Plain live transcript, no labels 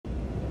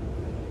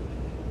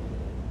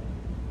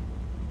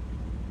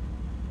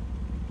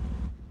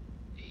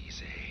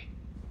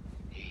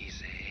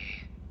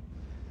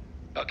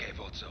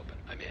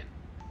I'm in.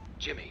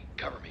 Jimmy,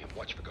 cover me and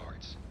watch for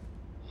guards.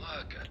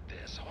 Look at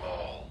this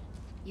hole.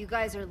 You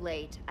guys are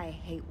late. I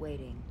hate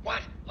waiting.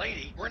 What?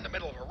 Lady, we're in the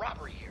middle of a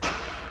robbery here.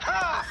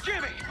 Ha!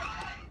 Jimmy!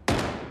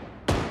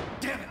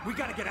 Damn it, we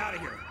gotta get out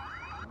of here.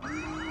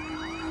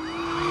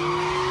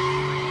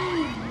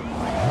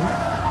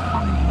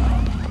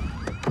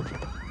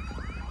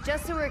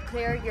 Just so we're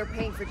clear, you're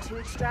paying for 2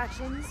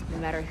 extractions, no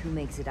matter who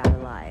makes it out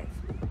alive.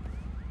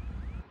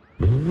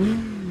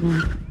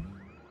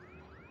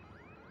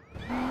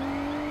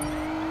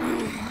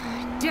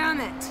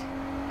 Damn it!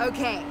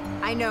 Okay,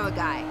 I know a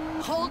guy.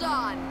 Hold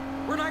on!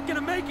 We're not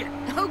gonna make it!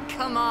 Oh,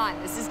 come on.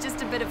 This is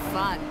just a bit of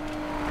fun.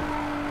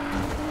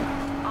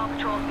 All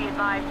patrols be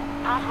advised.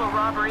 Possible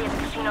robbery in the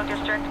casino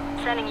district.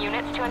 Sending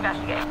units to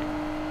investigate.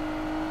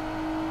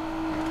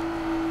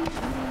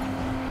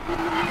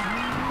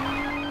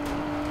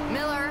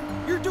 Miller?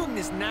 You're doing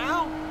this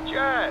now?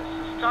 Jess,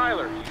 it's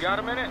Tyler. You got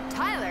a minute?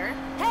 Tyler?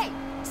 Hey!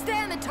 Stay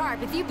on the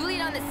tarp. If you bleed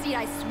on the seat,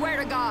 I swear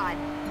to God.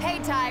 Hey,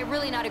 Ty,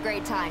 really not a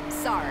great time.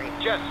 Sorry.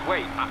 Jess,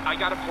 wait. I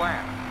got a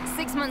plan.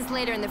 6 months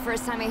later, and the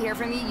first time I hear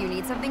from you, you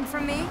need something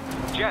from me?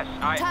 Jess,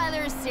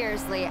 Tyler,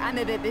 seriously, I'm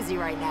a bit busy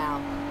right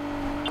now.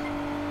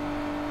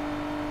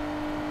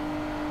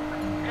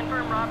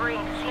 Confirmed robbery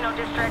in casino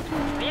district.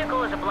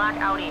 Vehicle is a black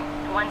Audi.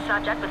 One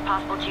subject with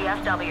possible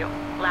GSW.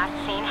 Last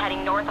seen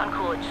heading north on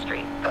Coolidge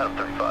Street. Adam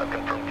 35,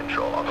 confirm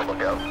control. On the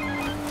lookout.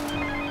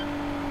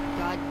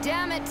 God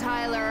damn it,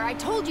 Tyler. I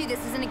told you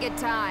this isn't a good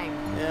time.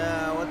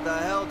 Yeah, what the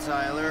hell,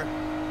 Tyler?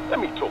 let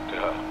me talk to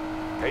her.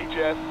 Hey,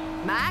 Jess.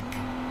 Mac?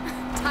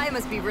 Ty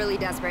must be really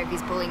desperate if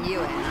he's pulling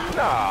you in.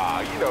 Nah,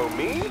 you know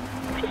me.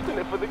 Just in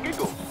it for the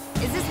giggles.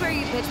 Is this where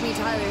you pitch me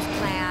Tyler's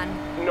plan?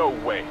 No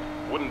way.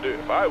 Wouldn't do it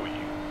if I were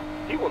you.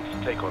 He wants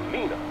to take on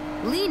Lena.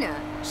 Lena?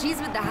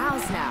 She's with the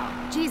house now.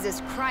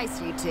 Jesus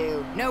Christ, you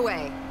two. No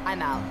way.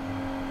 I'm out.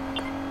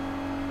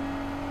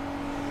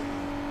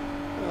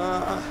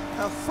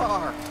 How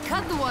far?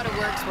 Cut the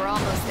waterworks. We're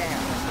almost there.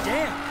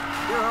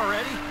 Damn, you're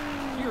already?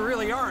 You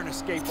really are an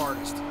escape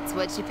artist. It's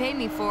what you paid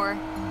me for.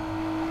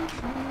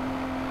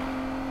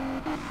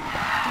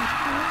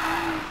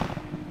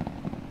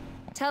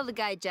 Tell the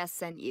guy Jess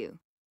sent you.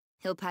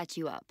 He'll patch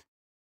you up.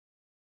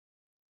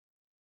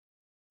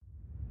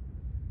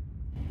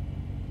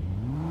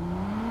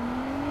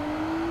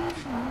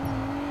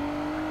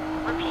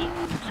 Repeat.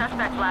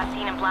 Suspect last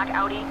seen in black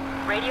Audi.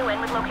 Radio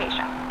in with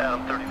location.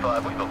 Adam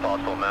 35, we have a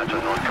possible match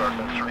on North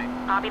Carson Street.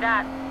 Copy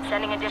that.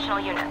 Sending additional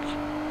units.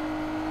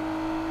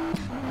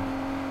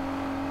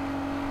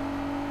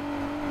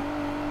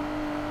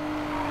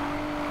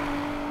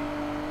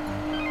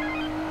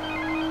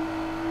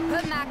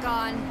 Put Mac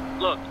on.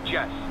 Look,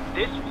 Jess,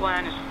 this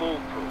plan is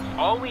foolproof.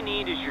 All we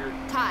need is your...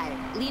 Ty,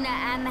 Lena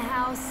and the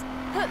house.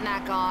 Put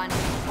Mac on.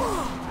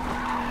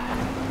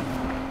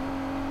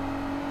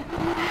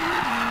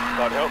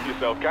 Can't help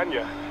yourself, can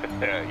ya?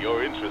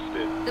 You're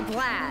interested. The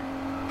plan.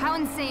 How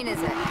insane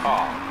is it?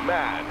 Oh,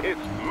 man, it's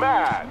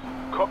mad.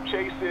 Cop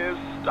chases,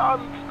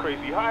 stunts,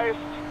 crazy heists,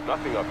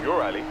 nothing up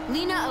your alley.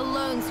 Lena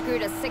alone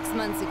screwed us 6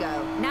 months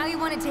ago. Now you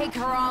want to take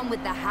her on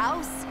with the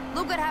house?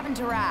 Look what happened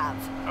to Rav.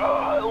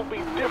 It'll be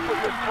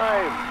different this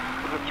time.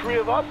 With the three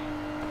of us,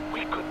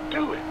 we could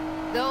do it.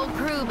 The old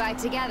crew back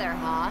together,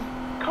 huh?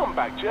 Come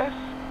back, Jess.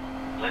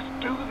 Let's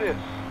do this.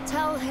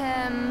 Tell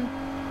him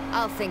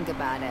I'll think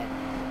about it.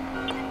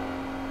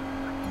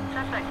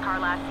 Suspect's car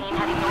last seen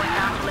heading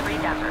northbound to Liberty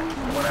Desert.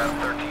 1 Adam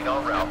 13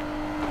 en route.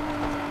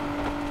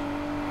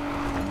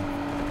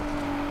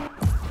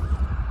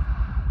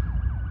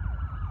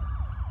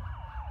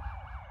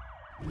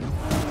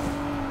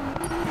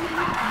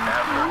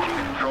 Adam 13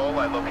 to control,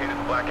 I located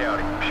the black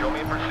Audi. Show me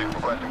in pursuit,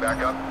 requesting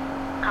backup.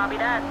 Copy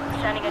that.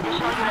 Sending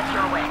additional units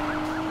your way.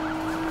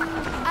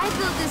 I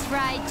built this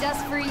ride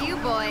just for you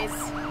boys.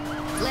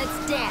 Let's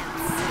dance.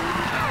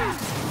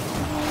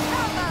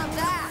 How about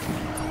that?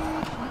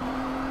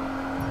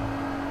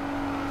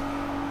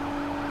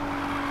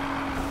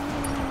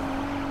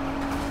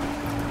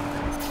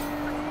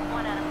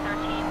 1 Adam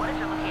 13, what is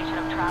your location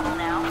of travel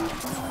now?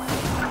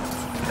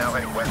 Now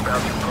heading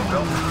westbound through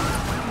Brookville.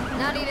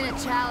 Not even a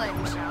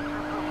challenge.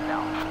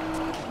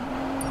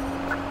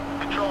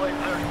 Control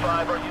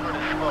 835, our unit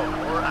is smoke.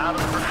 We're out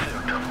of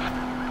pursuit.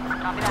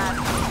 Copy that.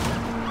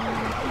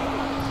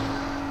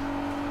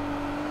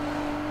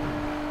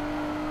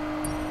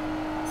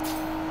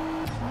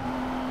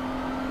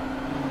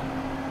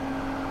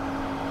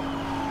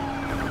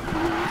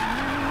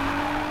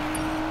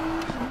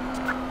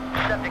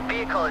 Subject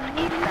vehicle is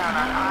eastbound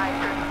on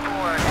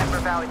I-34 Ember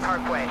Valley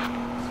Parkway.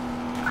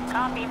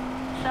 Copy.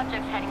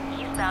 Subject's heading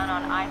eastbound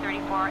on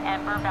I-34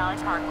 Ember Valley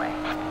Parkway.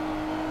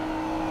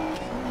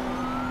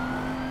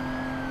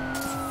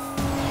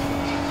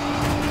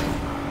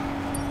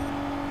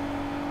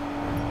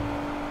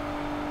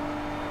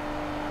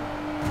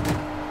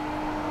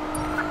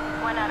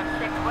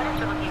 What is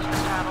your location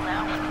of travel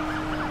now?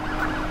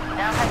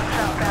 Now heading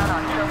southbound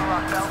on Silver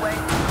Rock Beltway.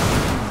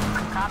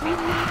 Copy.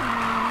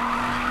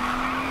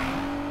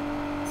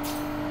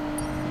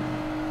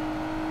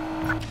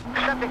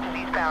 Subject is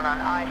eastbound on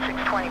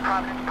I-620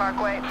 Providence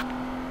Parkway.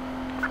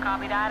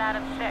 Copy that out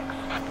of 6.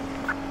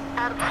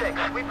 Out of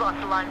 6. We've lost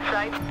the line of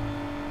sight.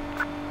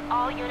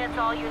 All units,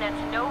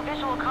 no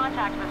visual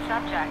contact with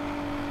subject.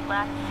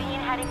 Last seen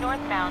heading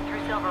northbound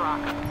through Silver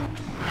Rock.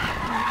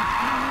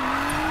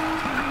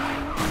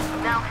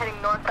 Now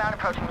heading northbound,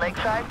 approaching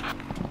Lakeside.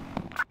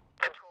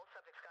 Control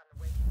subject's gotten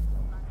away.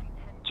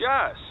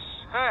 Jess,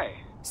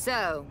 hey.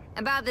 So,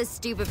 about this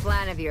stupid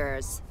plan of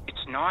yours.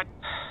 It's not...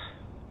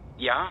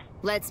 Yeah?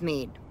 Let's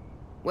meet.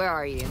 Where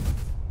are you?